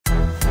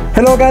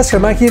Hello guys,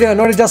 Germán here,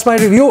 another Just My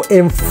Review,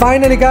 and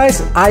finally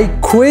guys, I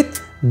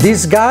quit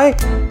this guy.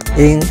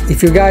 And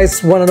if you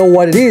guys want to know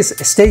what it is,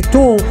 stay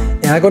tuned,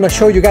 and I'm gonna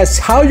show you guys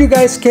how you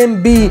guys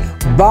can be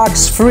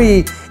box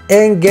free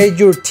and get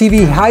your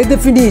TV high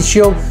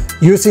definition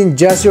using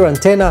just your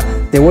antenna,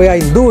 the way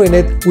I'm doing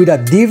it with a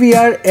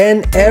DVR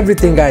and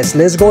everything guys.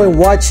 Let's go and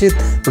watch it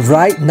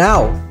right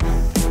now.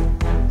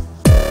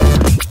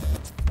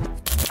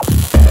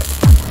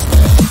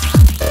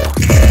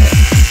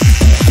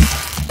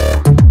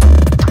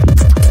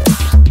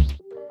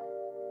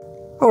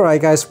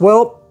 Alright guys,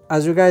 well,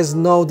 as you guys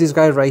know, this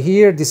guy right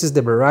here, this is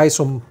the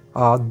Verizon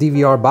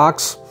DVR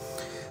box.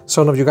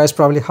 Some of you guys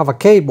probably have a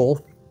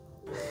cable.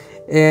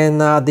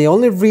 And the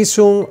only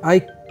reason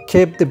I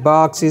kept the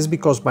box is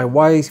because my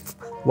wife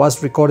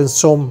was recording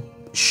some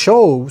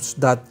shows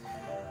that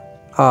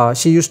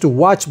she used to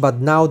watch, but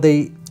now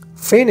they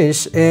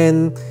finished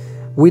and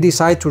we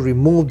decided to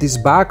remove this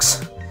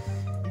box.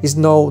 Is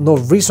no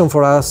reason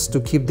for us to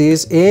keep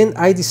this, and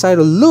I decided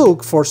to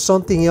look for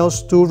something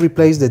else to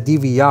replace the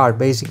DVR.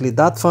 Basically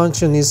that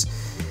function is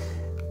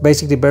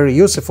basically very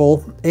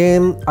useful,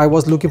 and I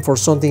was looking for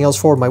something else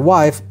for my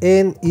wife,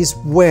 and is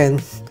when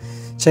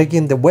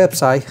checking the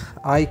website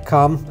I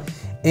come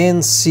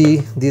and see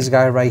this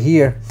guy right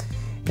here,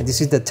 and this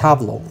is the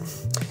Tablo.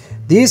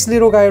 This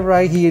little guy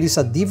right here is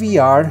a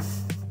DVR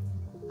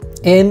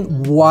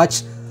and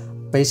watch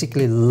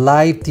basically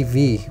live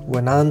TV.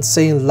 When I'm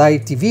saying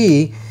live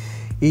TV,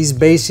 is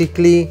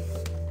basically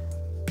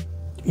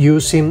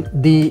using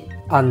the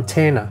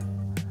antenna,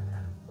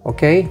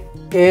 okay?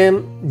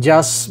 And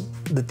just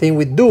the thing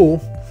we do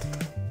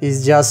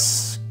is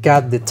just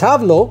got the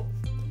Tablo,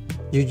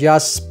 you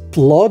just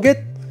plug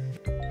it,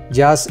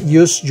 just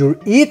use your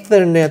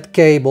Ethernet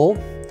cable.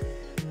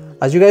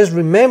 As you guys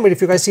remember, if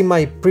you guys see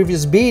my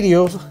previous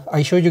videos,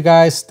 I showed you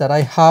guys that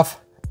I have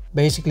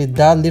basically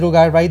that little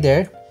guy right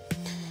there,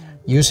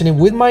 using it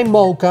with my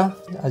Moca.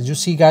 As you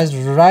see guys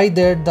right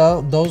there,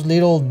 those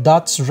little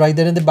dots right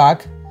there in the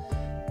back,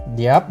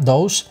 yep,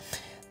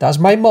 that's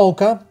my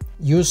Moca.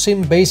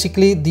 Using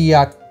basically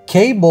the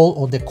cable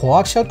or the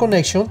coaxial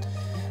connection,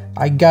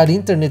 I got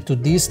internet to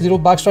this little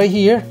box right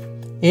here,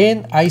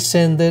 and I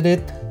sent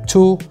it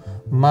to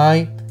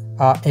my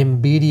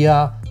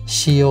NVIDIA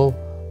Shield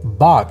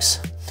box.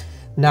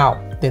 Now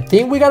the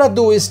thing we gotta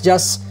do is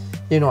just,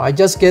 I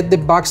just get the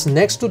box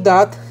next to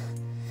that.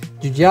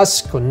 You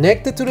just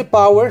connect it to the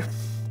power,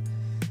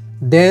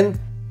 then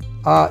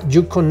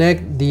you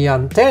connect the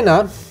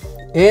antenna,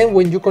 and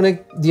when you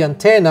connect the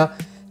antenna,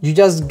 you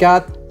just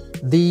got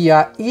the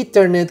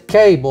Ethernet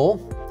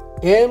cable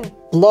and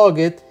plug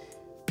it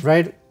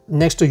right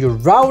next to your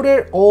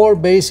router, or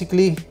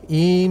basically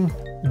in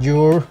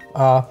your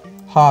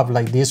hub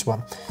like this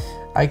one.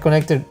 I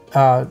connected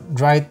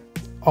right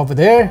over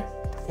there,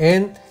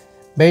 and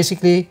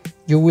basically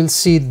you will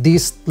see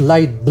this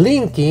light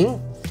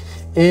blinking,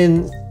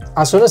 and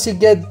as soon as it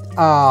gets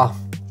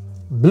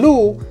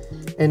blue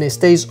and it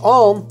stays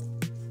on,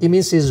 it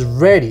means it's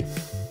ready.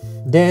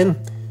 Then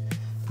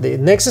the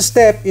next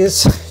step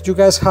is you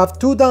guys have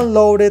to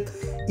download it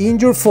in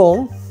your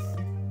phone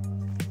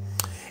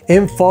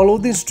and follow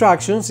the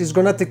instructions. It's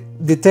gonna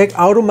detect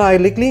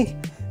automatically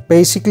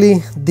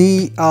basically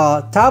the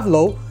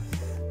Tablo.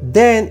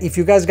 Then if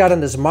you guys got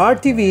a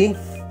smart TV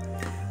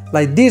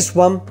like this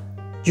one,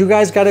 you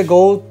guys gotta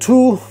go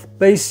to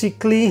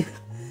basically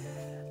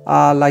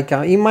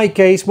in my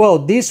case, well,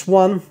 this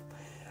one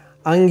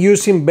I'm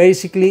using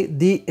basically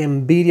the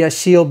NVIDIA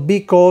Shield,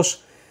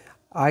 because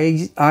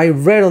I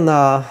read on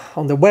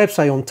the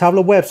website, on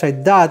Tablo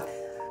website, that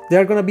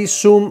they're gonna be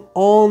soon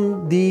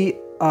on the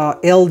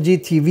LG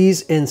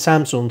TVs and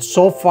Samsung.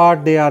 So far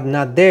they are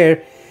not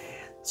there.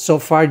 So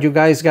far you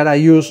guys gotta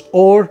use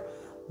or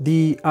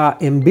the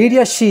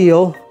NVIDIA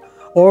Shield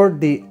or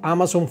the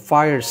Amazon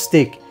Fire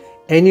Stick,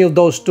 any of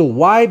those two.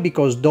 Why?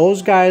 Because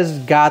those guys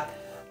got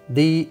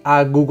the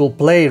Google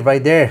Play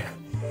right there,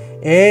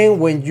 and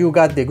when you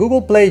got the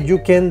Google Play, you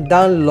can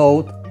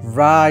download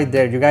right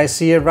there. You guys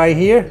see it right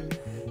here?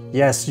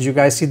 Yes, you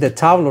guys see the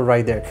Tablo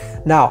right there.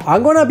 Now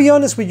I'm gonna be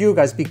honest with you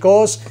guys,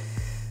 because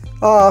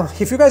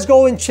if you guys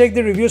go and check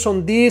the reviews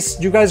on this,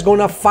 you guys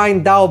gonna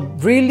find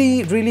out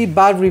really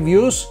bad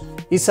reviews.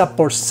 It's a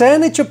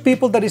percentage of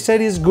people that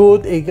said it's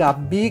good, a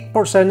big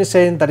percentage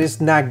saying that it's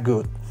not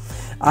good.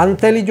 I'm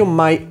telling you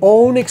my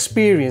own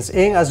experience,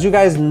 and as you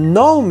guys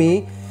know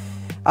me,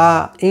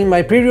 in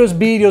my previous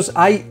videos,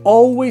 I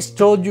always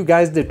told you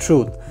guys the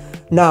truth.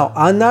 Now,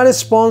 I'm not a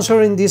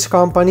sponsor in this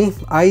company.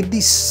 I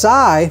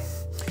decide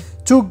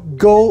to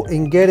go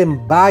and get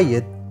and buy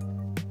it.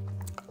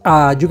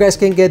 You guys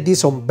can get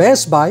this on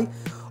Best Buy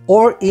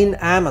or in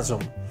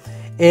Amazon.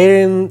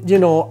 And,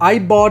 I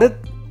bought it,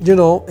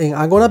 and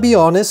I'm gonna be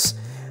honest,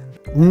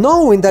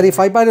 knowing that if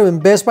I buy it in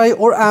Best Buy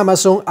or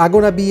Amazon, I'm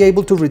gonna be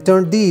able to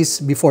return this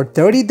before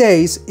 30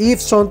 days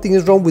if something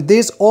is wrong with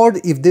this, or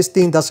if this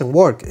thing doesn't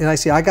work. And I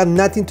say, I got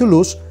nothing to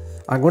lose.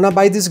 I'm gonna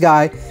buy this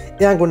guy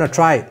and I'm gonna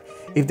try it.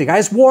 If the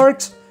guy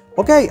works,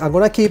 okay, I'm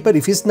gonna keep it.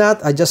 If it's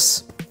not, I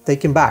just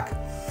take him back.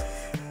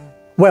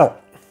 Well,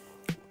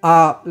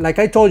 like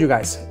I told you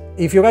guys,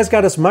 if you guys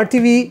got a smart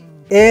TV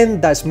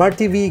and that smart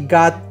TV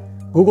got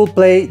Google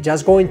Play,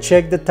 just go and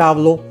check the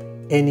Tablo.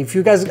 And if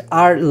you guys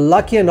are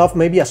lucky enough,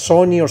 maybe a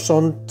Sony or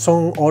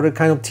some other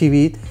kind of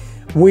TV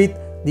with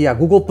the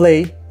Google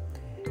Play,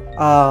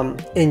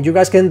 and you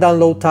guys can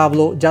download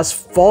Tablo,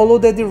 just follow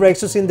the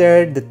directions in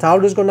there. The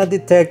Tablo is gonna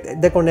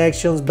detect the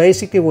connections.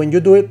 Basically, when you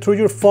do it through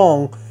your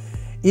phone,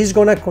 it's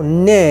gonna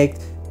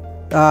connect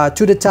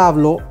to the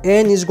Tablo,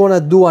 and it's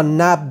gonna do an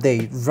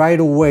update right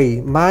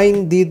away.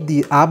 Mine did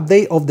the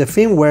update of the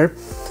firmware,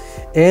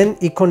 and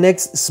it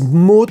connects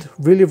smooth,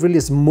 really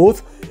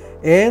smooth.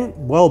 And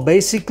well,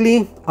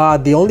 basically,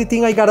 the only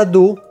thing I gotta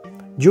do,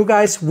 you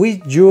guys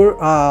with your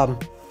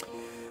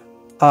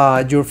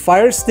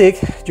Fire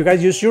Stick, you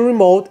guys use your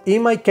remote.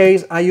 In my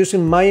case, I'm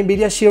using my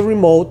NVIDIA Shield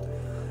remote,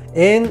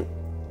 and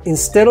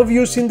instead of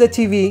using the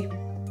TV,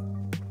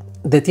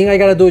 the thing I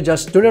gotta do is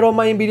just turn it on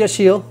my NVIDIA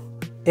Shield,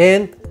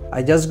 and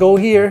I just go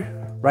here,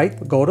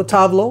 right? Go to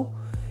Tablo,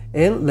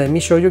 and let me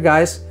show you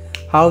guys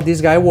how this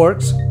guy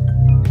works.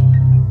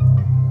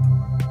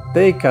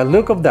 Take a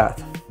look of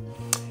that.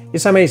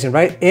 It's amazing,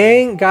 right?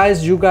 And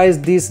guys, you guys,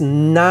 this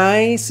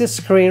nice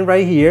screen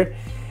right here.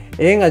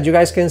 And as you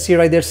guys can see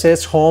right there,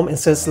 says home and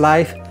says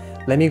live.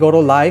 Let me go to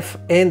live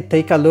and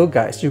take a look,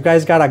 guys. You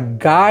guys got a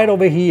guide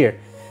over here.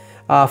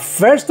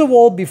 First of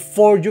all,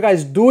 before you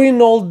guys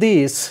doing all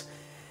this,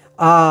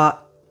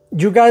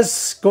 you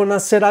guys gonna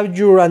set up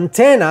your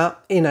antenna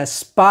in a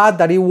spot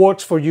that it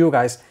works for you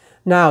guys.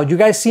 Now, you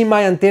guys see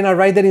my antenna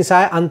right there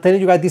inside. I'm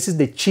telling you guys, this is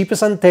the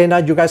cheapest antenna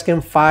you guys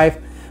can find.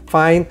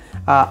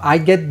 I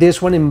get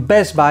this one in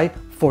Best Buy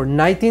for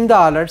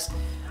 $19.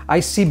 I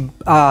see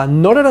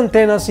another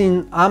antennas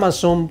in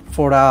Amazon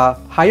for a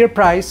higher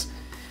price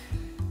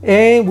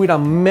and with a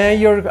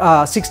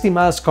major 60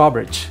 miles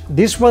coverage.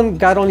 This one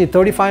got only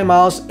 35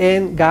 miles,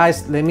 and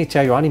guys, let me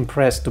tell you, I'm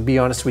impressed, to be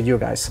honest with you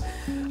guys.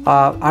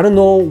 I don't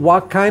know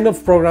what kind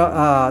of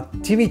program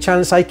TV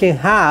channels I can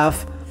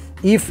have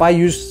if I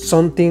use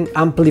something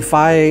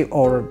amplified,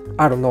 or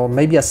I don't know,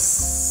 maybe a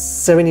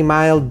 70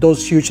 mile,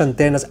 those huge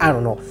antennas, I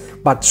don't know.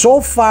 But so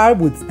far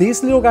with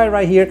this little guy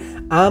right here,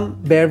 I'm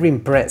very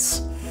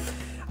impressed.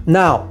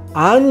 Now,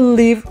 I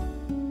live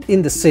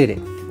in the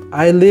city.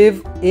 I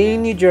live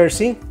in New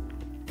Jersey,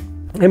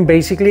 and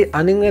basically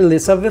I'm in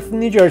Elizabeth,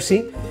 New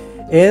Jersey,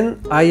 and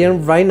I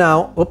am right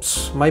now,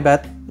 oops, my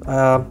bad.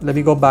 Let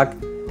me go back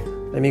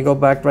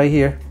right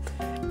here.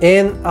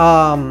 And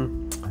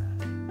I'm,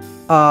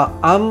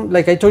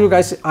 like I told you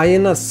guys, I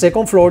am on a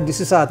second floor. This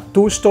is a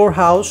 2-store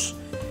house,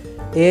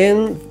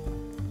 and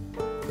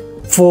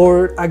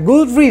for a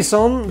good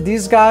reason,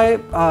 this guy,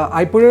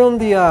 I put it on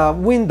the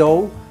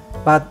window,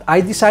 but I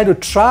decided to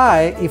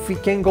try if we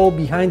can go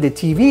behind the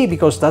TV,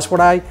 because that's what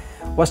I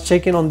was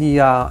checking on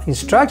the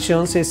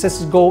instructions. It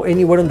says go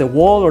anywhere on the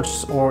wall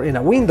or in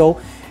a window,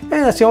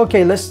 and I said,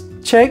 okay, let's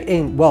check,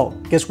 and well,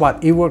 guess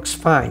what? It works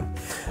fine.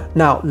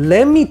 Now,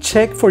 let me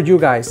check for you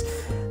guys.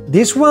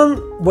 This one,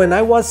 when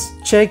I was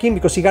checking,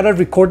 because you gotta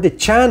record the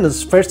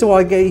channels, first of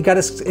all,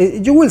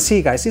 you will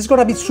see, guys, it's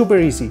gonna be super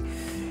easy.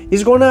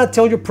 It's gonna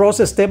tell you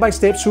process step by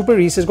step, super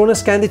easy. It's gonna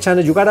scan the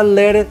channel. You gotta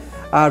let it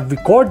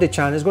record the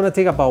channel. It's gonna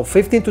take about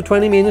 15 to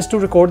 20 minutes to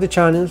record the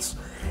channels.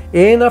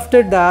 And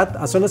after that,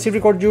 as soon as you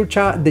record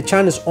the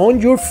channels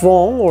on your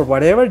phone or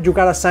whatever, you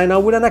gotta sign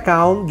up with an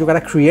account. You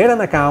gotta create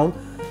an account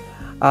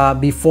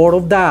before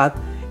of that.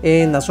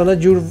 And as soon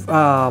as you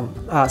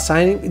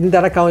sign in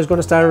that account, it's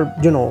gonna start,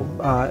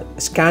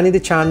 scanning the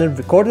channel,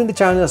 recording the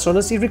channel. As soon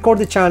as you record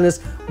the channels,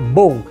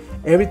 boom,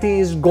 everything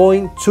is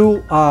going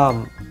to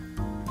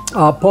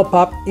pop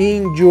up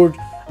in your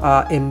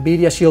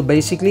NVIDIA Shield,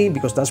 basically,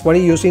 because that's what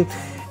you're using,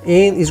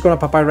 and it's gonna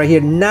pop up right here.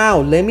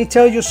 Now, let me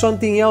tell you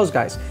something else,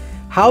 guys.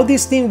 How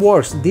this thing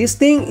works. This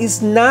thing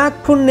is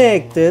not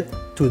connected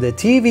to the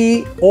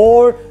TV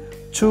or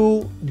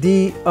to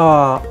the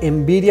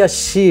NVIDIA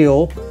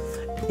Shield.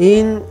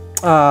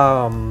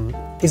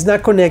 It's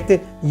not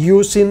connected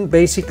using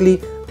basically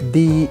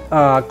the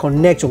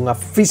connection, a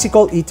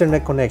physical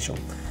Ethernet connection.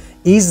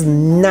 Is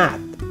not.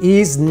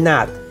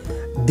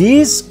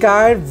 This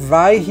guy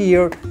right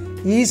here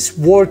is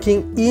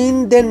working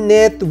in the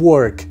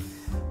network.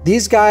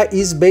 This guy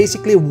is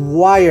basically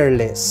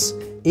wireless.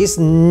 It's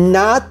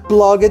not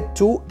plugged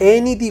to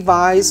any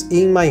device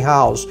in my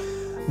house.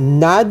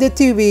 Not the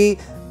TV,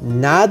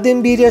 not the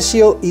NVIDIA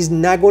Shield is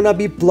not gonna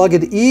be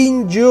plugged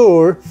in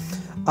your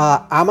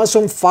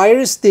Amazon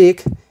Fire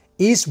Stick.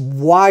 Is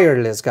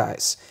wireless,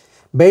 guys.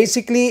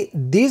 Basically,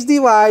 this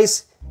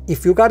device,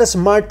 if you got a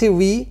smart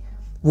TV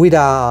with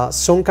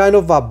some kind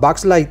of a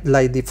box like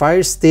the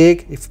Fire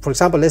Stick, if, for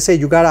example, let's say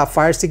you got a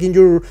Fire Stick in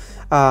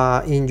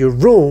your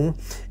room,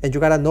 and you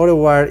got another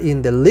one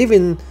in the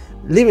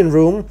living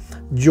room,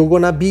 you're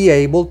gonna be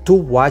able to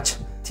watch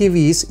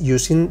TVs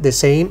using the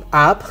same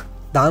app,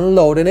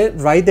 downloading it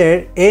right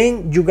there,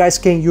 and you guys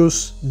can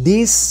use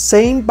this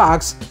same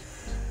box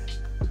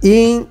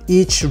in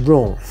each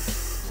room.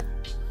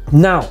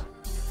 Now,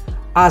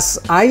 as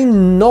I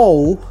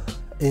know,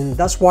 and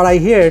that's what I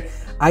hear,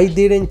 I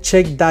didn't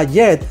check that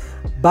yet,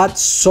 but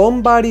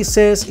somebody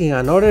says in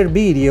another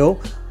video,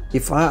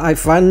 if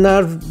I'm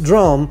not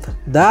wrong,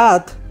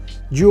 that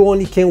you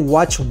only can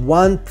watch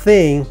one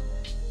thing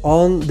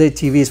on the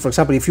TVs. For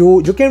example, if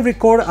you can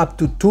record up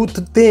to 2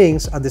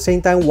 things at the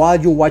same time while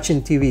you're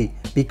watching TV,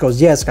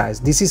 because yes guys,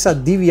 this is a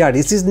DVR.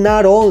 This is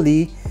not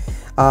only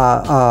a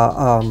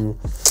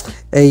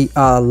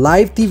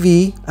live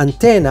TV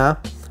antenna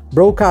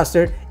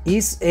broadcaster,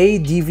 is a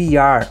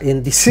DVR,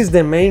 and this is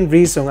the main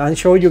reason I'm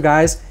showing you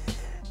guys.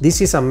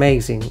 This is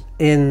amazing,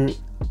 and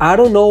I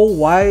don't know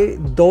why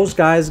those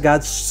guys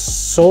got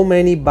so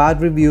many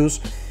bad reviews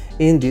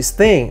in this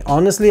thing.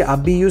 Honestly, I'll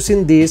be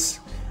using this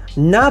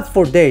not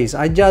for days.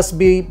 I just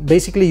be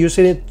basically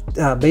using it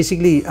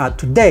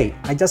today.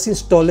 I just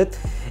install it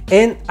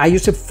and I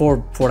use it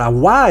for a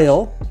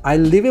while. I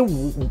leave it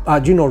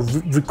you know,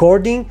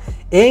 recording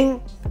and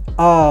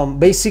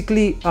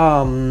basically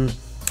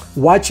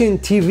watching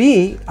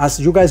TV, as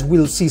you guys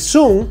will see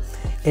soon,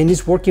 and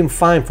it's working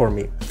fine for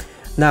me.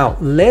 Now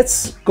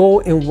let's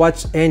go and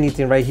watch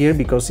anything right here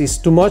because it's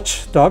too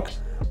much talk,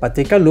 but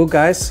take a look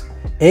guys,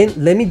 and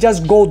let me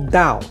just go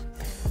down.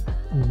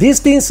 This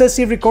thing says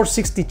it records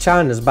 60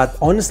 channels, but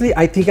honestly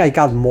I think I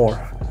got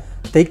more.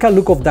 Take a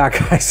look of that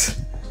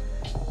guys.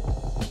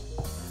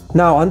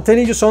 Now I'm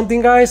telling you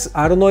something guys,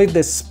 I don't know if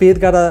the speed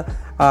got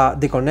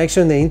the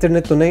connection, the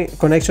internet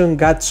connection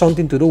got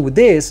something to do with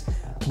this,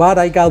 but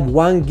I got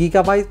 1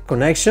 gigabyte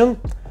connection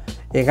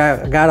and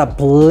I got a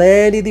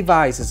plenty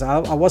devices. I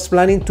was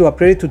planning to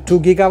upgrade it to 2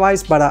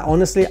 gigabytes, but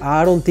honestly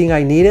I don't think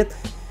I need it.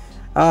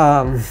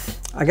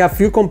 I got a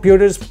few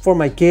computers for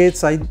my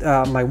kids,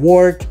 my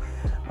work,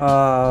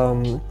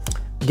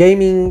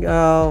 gaming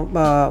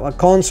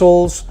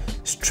consoles,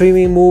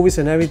 streaming movies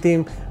and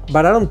everything,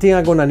 but I don't think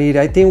I'm gonna need it.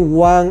 I think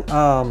 1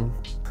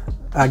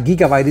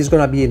 gigabyte is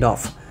gonna be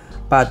enough.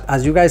 But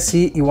as you guys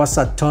see, it was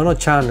a ton of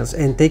channels.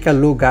 And take a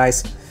look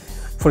guys,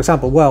 for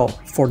example, well,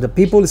 for the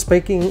people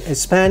speaking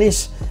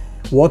Spanish,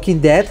 Walking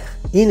Dead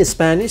in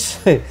Spanish,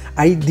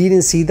 I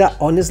didn't see that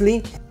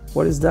honestly.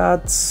 What is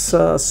that?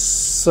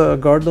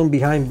 Garden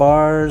Behind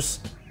Bars,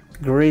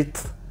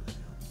 Great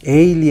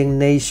Alien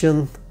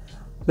Nation.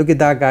 Look at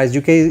that guys.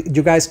 You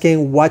guys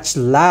can watch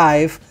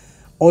live,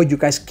 or you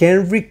guys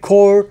can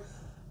record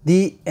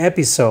the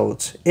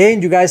episodes,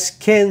 and you guys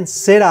can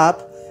set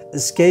up a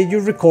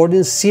schedule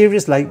recording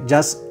series like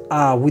just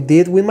we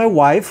did with my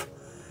wife,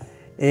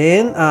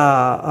 and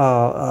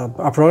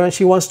a program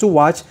she wants to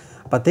watch.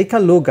 But take a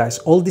look guys,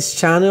 all these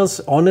channels,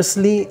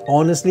 honestly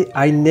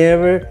I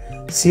never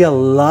see a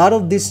lot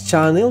of these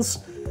channels.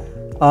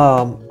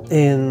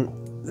 And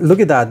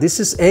look at that, this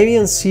is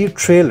AMC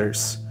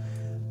trailers.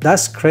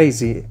 That's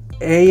crazy.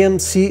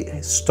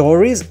 AMC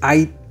stories,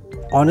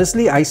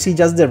 honestly I see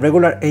just the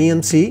regular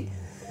AMC,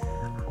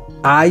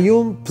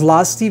 Ion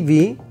Plus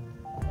TV,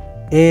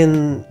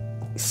 and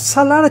it's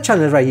a lot of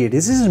channels right here.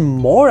 This is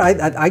more.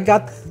 I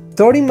got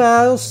 30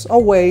 miles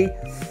away,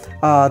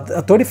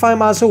 35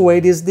 miles away.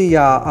 This is the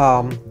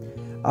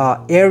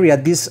area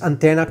this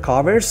antenna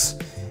covers,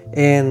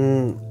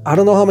 and I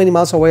don't know how many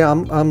miles away.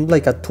 I'm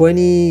like a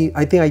 20,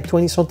 I think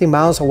 20 something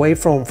miles away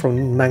from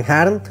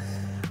Manhattan.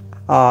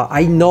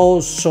 I know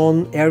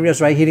some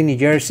areas right here in New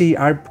Jersey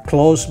are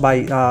close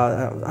by,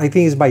 I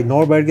think it's by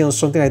Norbergen or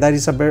something like that.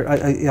 It's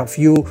a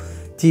few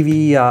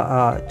TV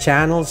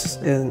channels,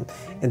 and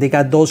they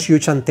got those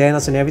huge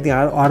antennas and everything.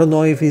 I don't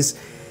know if it's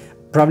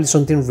probably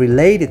something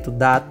related to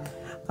that,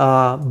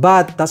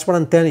 but that's what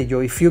I'm telling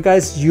you. If you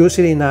guys use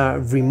it in a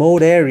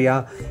remote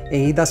area and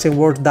it doesn't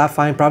work that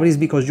fine, probably it's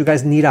because you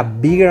guys need a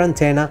bigger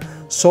antenna.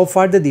 So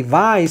far the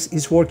device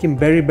is working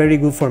very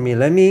good for me.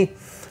 Let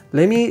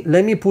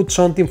me put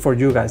something for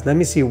you guys. Let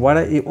me see what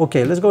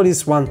okay, let's go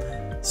this one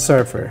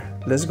surfer.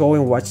 Let's go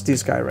and watch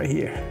this guy right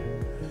here.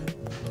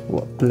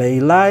 Play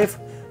live.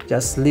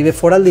 Just leave it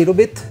for a little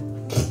bit.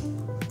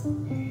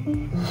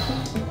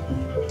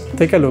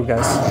 Take a look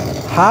guys,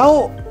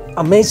 how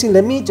amazing.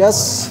 Let me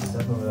just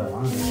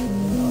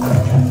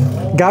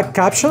got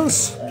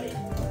captions.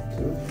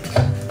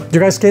 You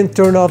guys can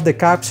turn off the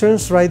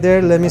captions right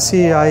there. Let me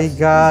see, I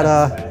got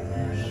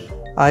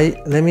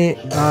let me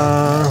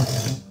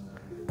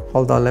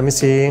hold on, let me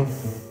see,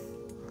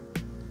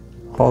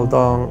 hold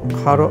on,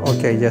 how to,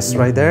 okay, yes,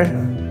 right there,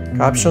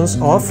 captions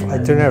off. I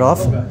turn it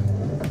off.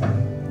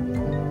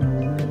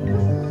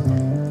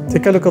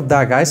 Take a look at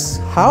that guys,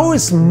 how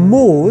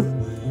smooth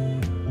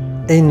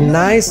and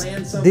nice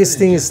this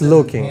thing is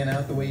looking.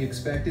 Out the way you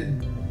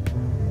expected.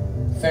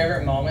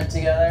 Favorite moment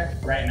together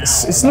right now.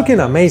 It's looking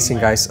amazing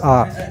guys.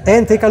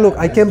 And take a look,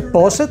 I can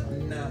pause it.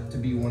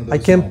 I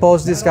can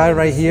pause this guy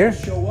right here,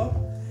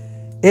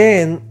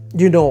 and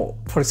you know,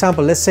 for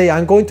example, let's say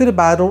I'm going to the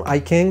bathroom, I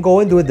can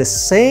go and do the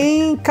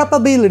same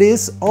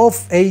capabilities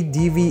of a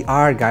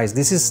DVR guys.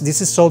 This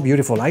is so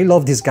beautiful. I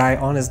love this guy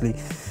honestly.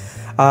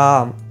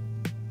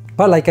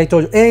 But like I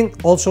told you, and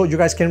also you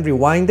guys can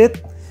rewind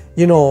it.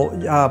 You know,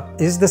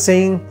 it's the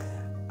same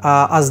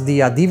as the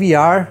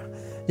DVR.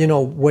 You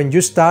know, when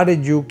you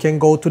started, you can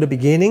go to the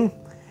beginning,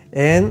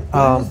 and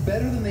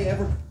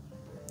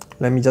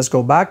let me just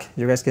go back.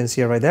 You guys can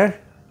see it right there.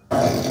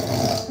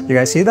 You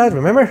guys see that?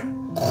 Remember?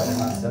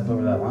 Step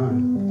over that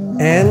line.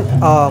 And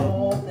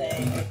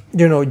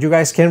you know, you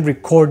guys can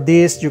record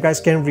this. You guys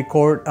can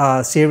record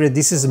series.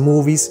 This is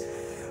movies.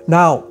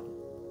 Now,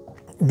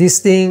 this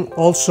thing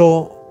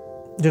also,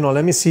 you know,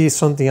 let me see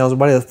something else.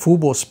 What is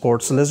football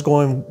sports? Let's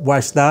go and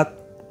watch that.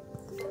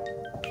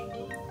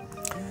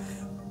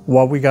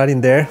 What we got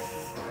in there.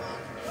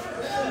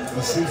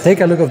 Take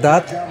a look of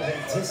that.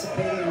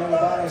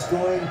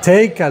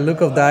 Take a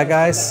look of that,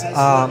 guys.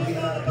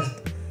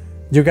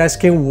 You guys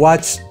can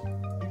watch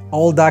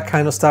all that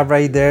kind of stuff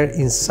right there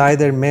inside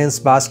their men's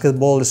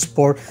basketball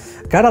sport.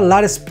 Got a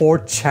lot of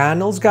sport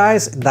channels,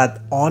 guys,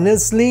 that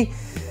honestly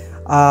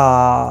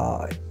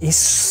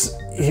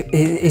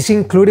is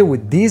included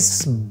with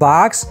this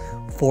box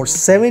for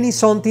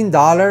 $70-something.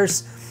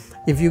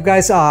 If you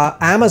guys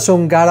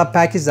Amazon got a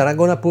package that I'm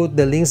gonna put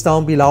the links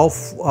down below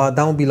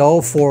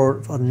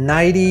for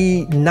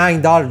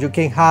 $99. You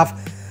can have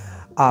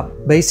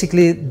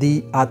basically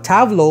the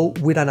Tablo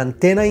with an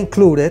antenna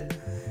included,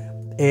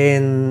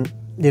 and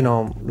you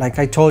know, like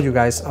I told you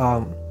guys,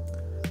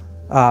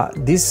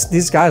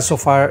 this guy so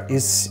far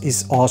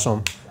is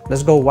awesome.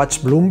 Let's go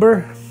watch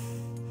Bloomberg.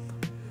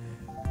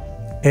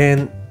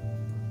 And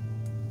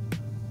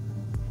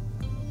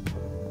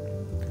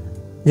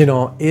you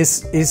know,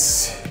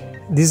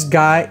 this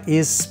guy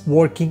is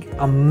working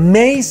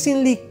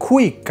amazingly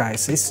quick,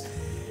 guys.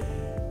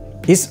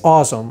 It's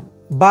awesome.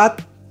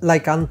 But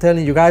like I'm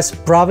telling you guys,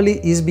 probably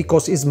is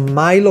because it's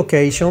my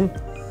location.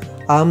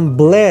 I'm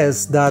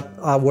blessed that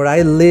where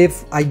I live,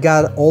 I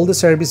got all the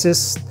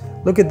services.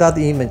 Look at that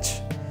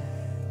image.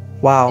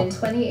 Wow. In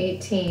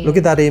 2018, look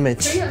at that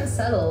image. pretty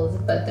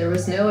unsettled, but there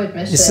was no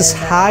admission. This is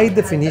high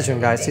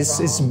definition, guys.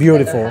 It's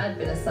beautiful. There had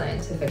been a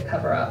scientific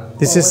cover-up.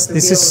 This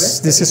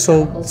is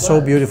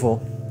so beautiful.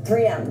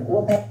 3M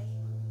will pay.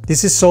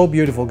 This is so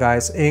beautiful,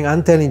 guys, and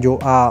I'm telling you,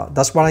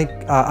 that's why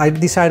I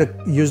decided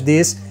to use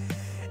this.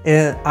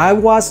 And I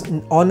was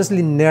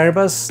honestly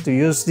nervous to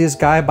use this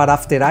guy, but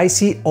after I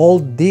see all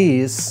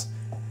this,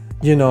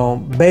 you know,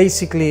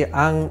 basically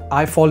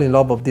I fall in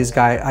love with this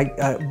guy.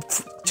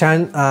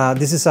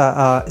 This is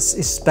a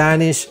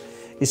Spanish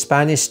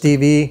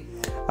TV,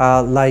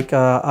 like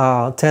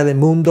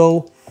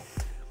Telemundo,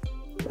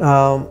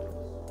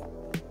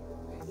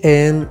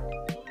 and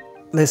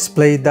let's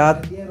play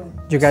that.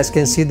 You guys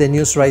can see the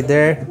news right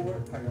there.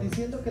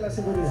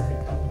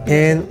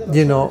 And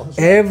you know,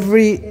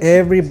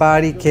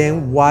 everybody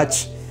can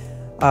watch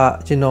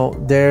you know,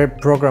 their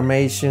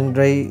programmation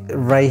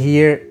right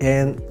here,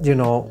 and you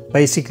know,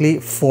 basically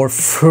for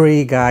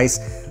free, guys.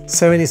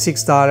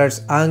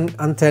 $76.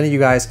 I'm telling you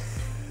guys.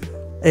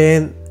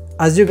 And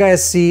as you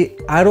guys see,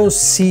 I don't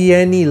see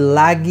any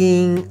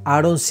lagging,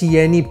 I don't see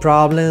any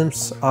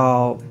problems.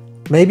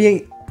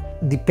 Maybe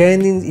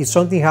depending if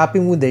something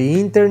happened with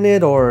the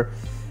internet, or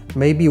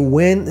maybe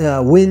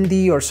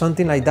windy or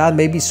something like that,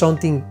 maybe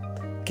something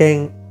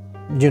can,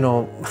 you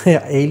know,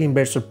 Alien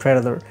versus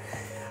Predator,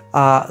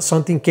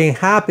 something can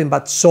happen.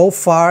 But so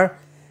far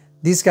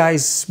this guy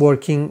is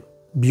working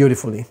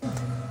beautifully.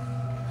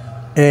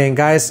 And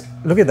guys,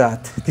 look at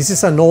that. This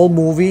is an old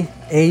movie,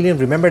 Alien.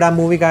 Remember that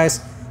movie,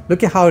 guys?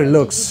 Look at how it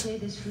looks.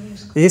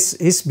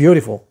 It's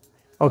beautiful.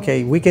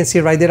 Okay, we can see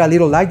right there a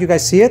little lag. You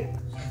guys see it?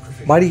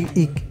 But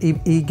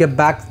it get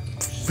back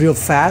real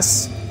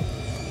fast.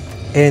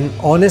 And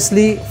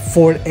honestly,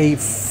 for a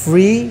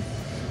free,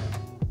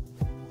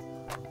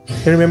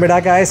 you remember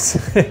that, guys?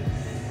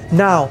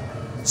 Now,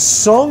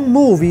 some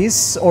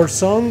movies or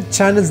some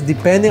channels,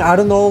 depending, I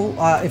don't know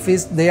if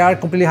they are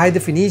completely high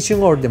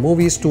definition or the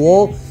movie is too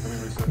old,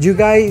 you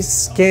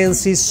guys can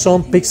see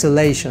some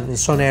pixelation in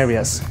some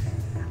areas.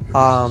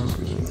 I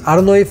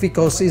don't know if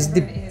because it's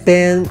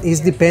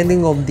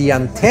depending on the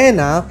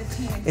antenna.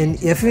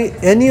 And if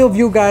any of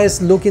you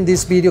guys looking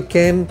this video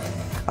can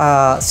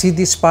see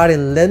this part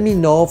and let me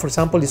know, for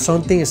example, if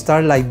something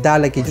started like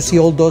that, like if you see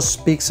all those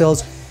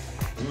pixels,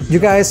 you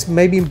guys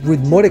maybe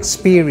with more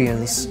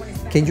experience,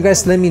 can you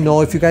guys let me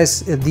know if you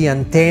guys, the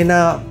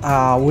antenna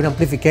with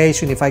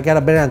amplification, if I got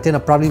a better antenna,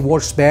 probably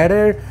works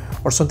better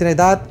or something like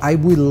that. I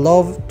would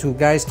love to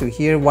guys to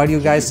hear what you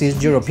guys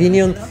is your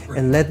opinion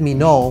and let me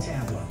know.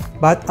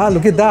 But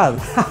look at that.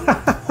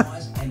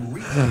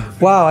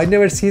 Wow, I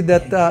never see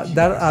that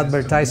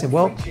advertising.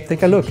 Well,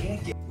 take a look.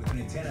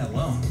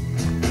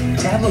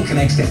 Tablo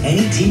connects to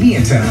any TV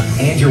antenna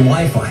and your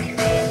Wi-Fi,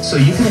 so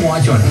you can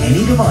watch on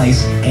any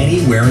device,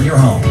 anywhere in your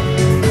home.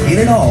 Get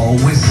it all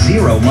with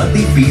 0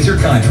 monthly fees or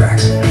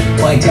contracts.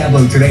 Buy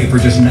Tablo today for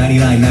just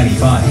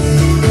 $99.95.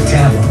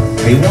 Tablo,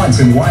 pay once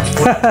and watch.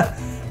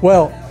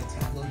 Well,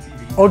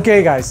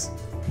 okay, guys,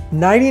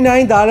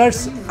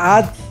 $99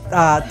 at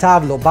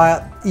Tablo.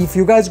 But if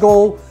you guys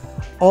go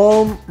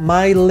on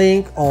my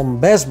link on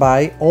Best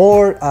Buy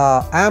or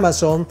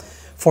Amazon,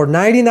 for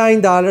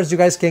 $99, you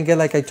guys can get,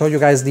 like I told you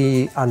guys,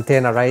 the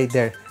antenna right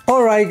there.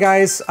 All right,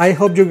 guys, I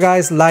hope you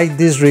guys like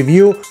this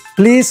review.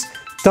 Please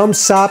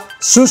thumbs up,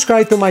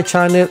 subscribe to my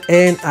channel,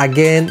 and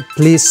again,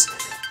 please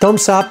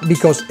thumbs up,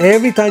 because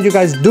every time you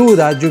guys do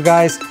that, you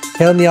guys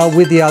help me out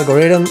with the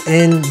algorithm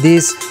and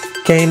this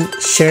can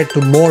share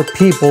to more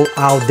people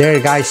out there,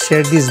 guys.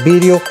 Share this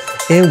video,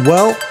 and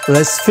well,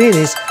 let's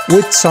finish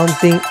with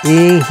something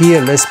in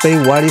here. Let's play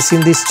what is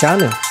in this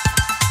channel.